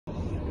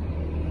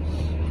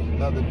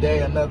Another day,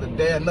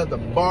 another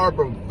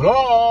barber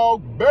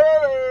vlog,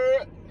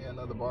 baby. Yeah,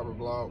 another barber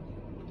vlog.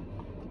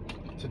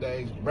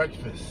 Today's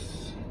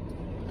breakfast.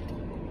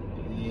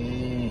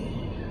 Yeah.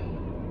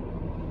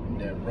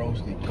 That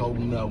roasted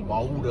coconut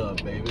water,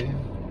 baby.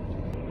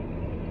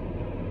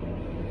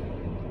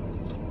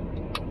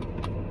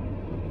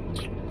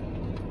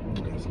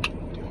 That's good.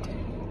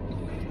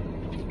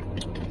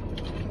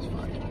 That's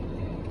fine.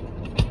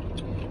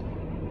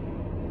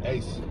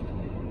 Ace,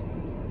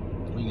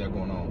 what you got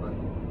going on, bro?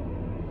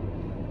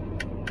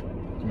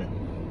 Come here.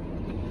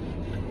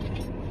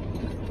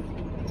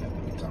 Let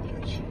me talk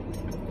that shit.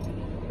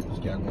 What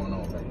you got going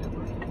on back there,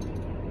 bro?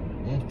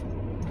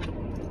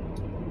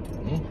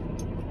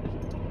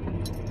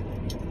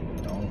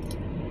 Don't.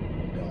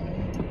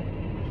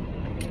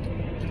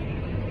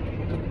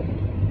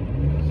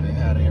 Say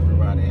hi to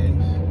everybody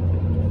else.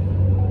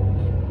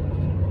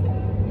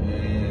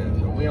 Yeah,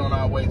 so we on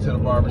our way to the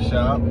barber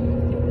shop.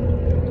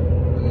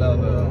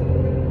 Another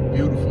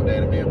beautiful day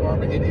to be a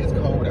barber. It is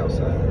cold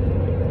outside.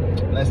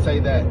 Let's say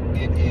that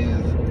it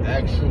is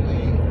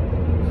actually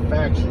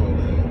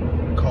factually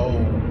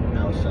cold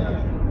outside.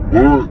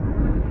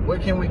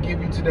 What can we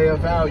give you today of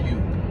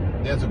value?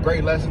 There's a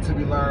great lesson to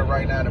be learned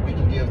right now that we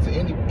can give to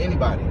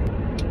anybody.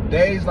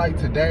 Days like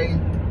today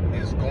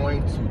is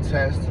going to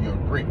test your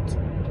grit.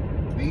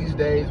 These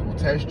days will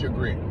test your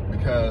grit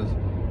because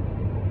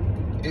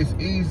it's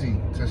easy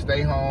to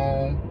stay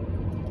home,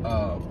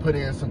 put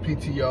in some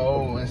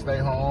PTO and stay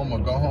home, or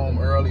go home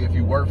early if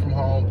you work from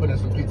home, put in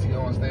some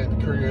PTO and stay at the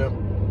crib.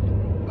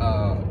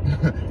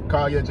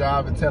 Call your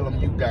job and tell them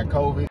you got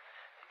COVID.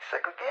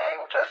 Sick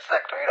again, just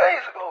sick 3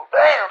 days ago.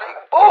 Damn, they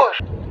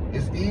bullshit.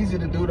 It's easy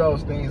to do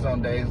those things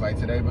on days like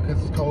today because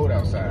it's cold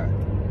outside.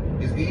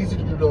 It's easy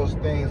to do those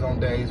things on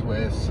days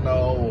where it's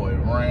snow or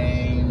it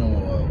rain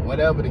or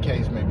whatever the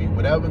case may be.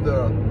 Whatever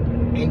the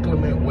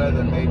inclement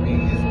weather may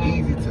be, it's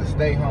easy to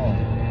stay home.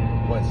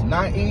 What's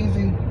not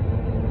easy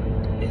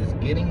is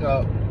getting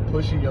up,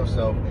 pushing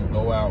yourself, and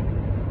go out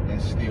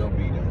and still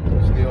be there.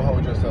 Still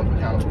hold yourself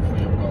accountable for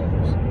your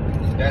goals.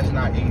 That's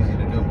not easy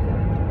to do.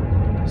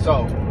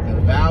 So the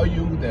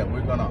value that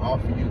we're gonna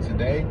offer you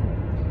today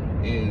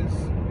is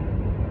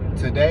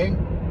today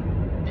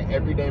and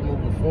every day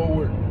moving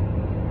forward,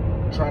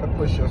 try to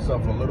push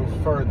yourself a little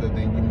further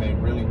than you may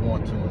really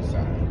want to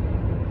inside.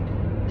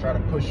 Try to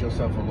push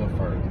yourself a little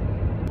further.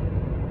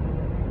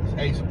 It's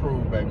ACE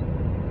approved, baby.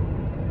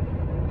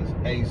 It's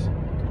ACE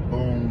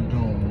boom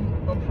doom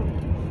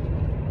approved.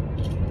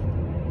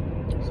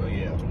 So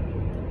yeah,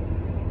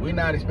 we're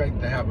not expecting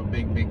to have a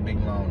big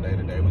long day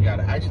today.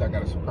 I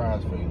got a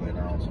surprise for you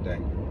later on today.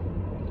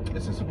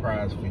 It's a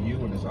surprise for you,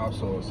 and it's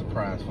also a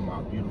surprise for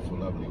my beautiful,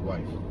 lovely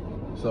wife.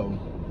 So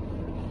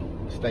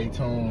stay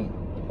tuned,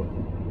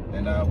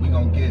 and we're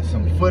gonna get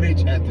some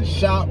footage at the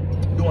shop,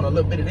 doing a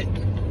little bit of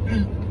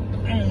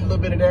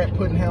that,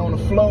 putting her on the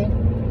floor.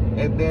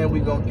 And then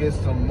we're going to get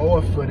some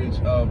more footage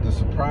of the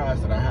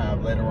surprise that I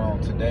have later on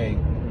today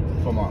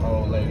for my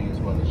old lady as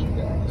well as you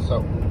guys.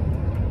 So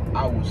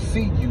I will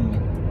see you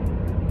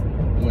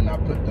when I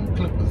put them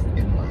clippers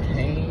in my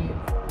hand.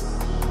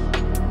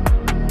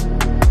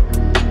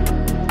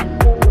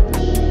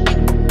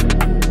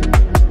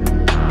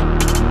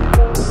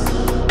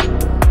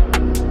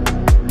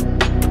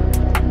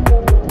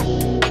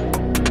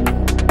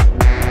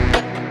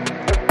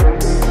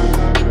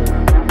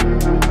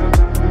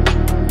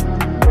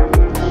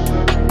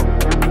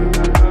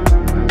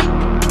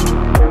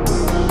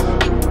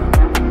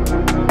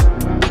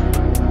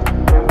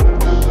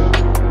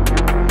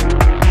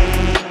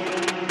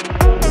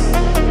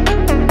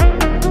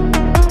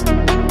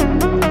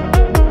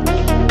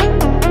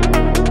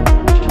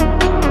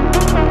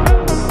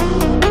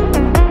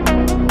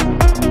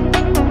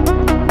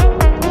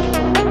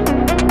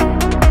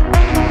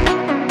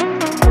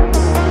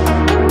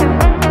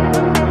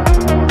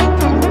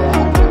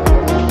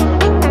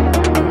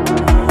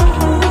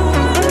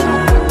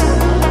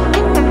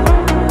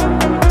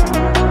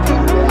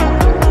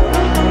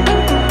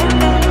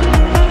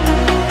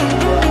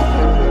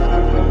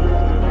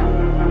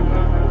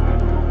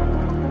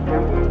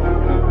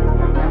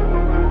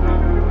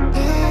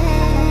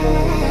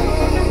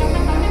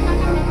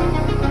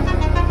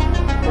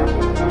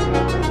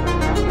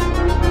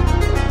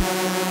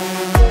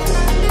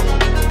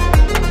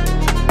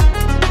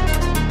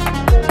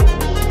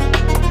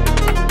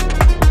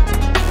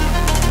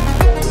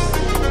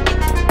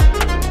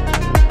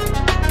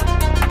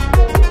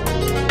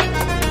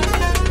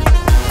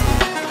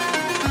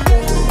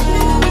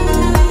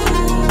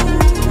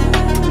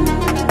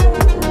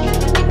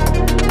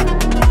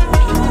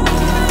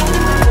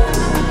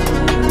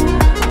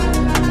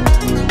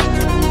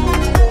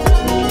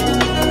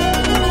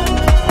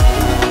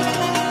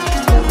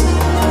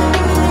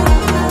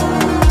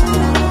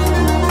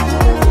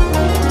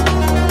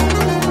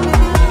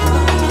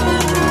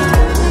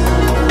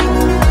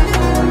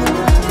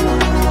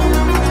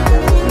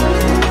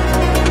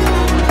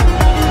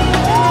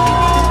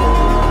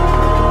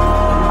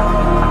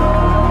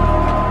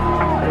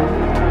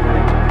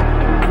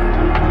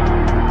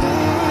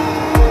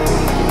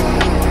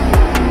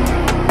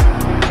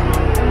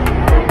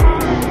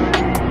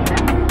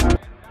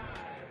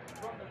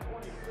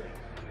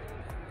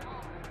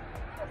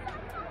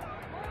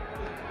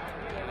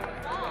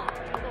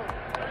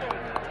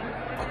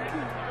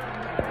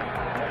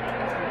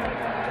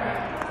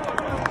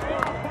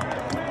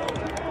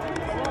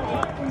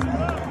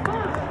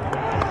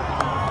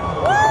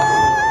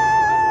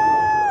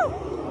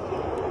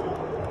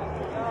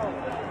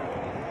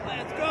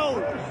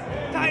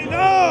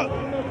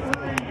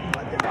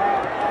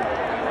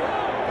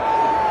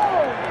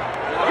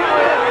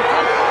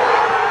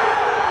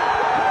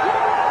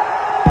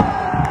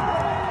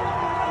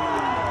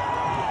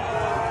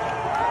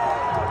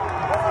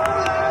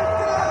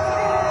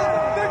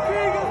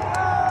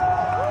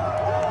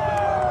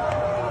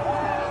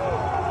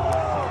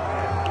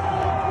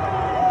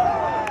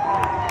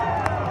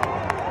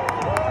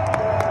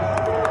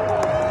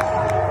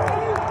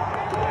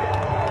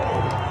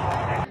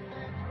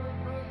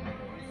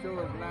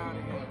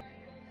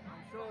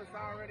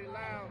 pretty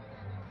loud.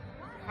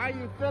 How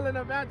you feeling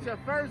about your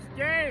first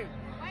game?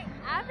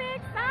 I'm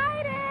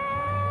excited.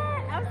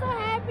 I'm so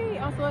happy.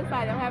 I'm so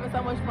excited. I'm having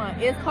so much fun.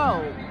 It's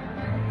cold.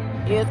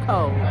 It's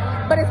cold.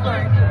 But it's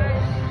fun.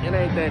 It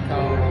ain't that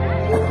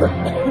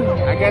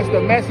cold. I guess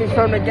the message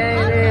from the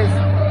game is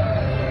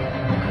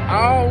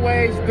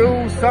always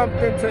do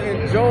something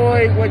to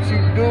enjoy what you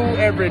do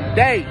every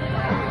day.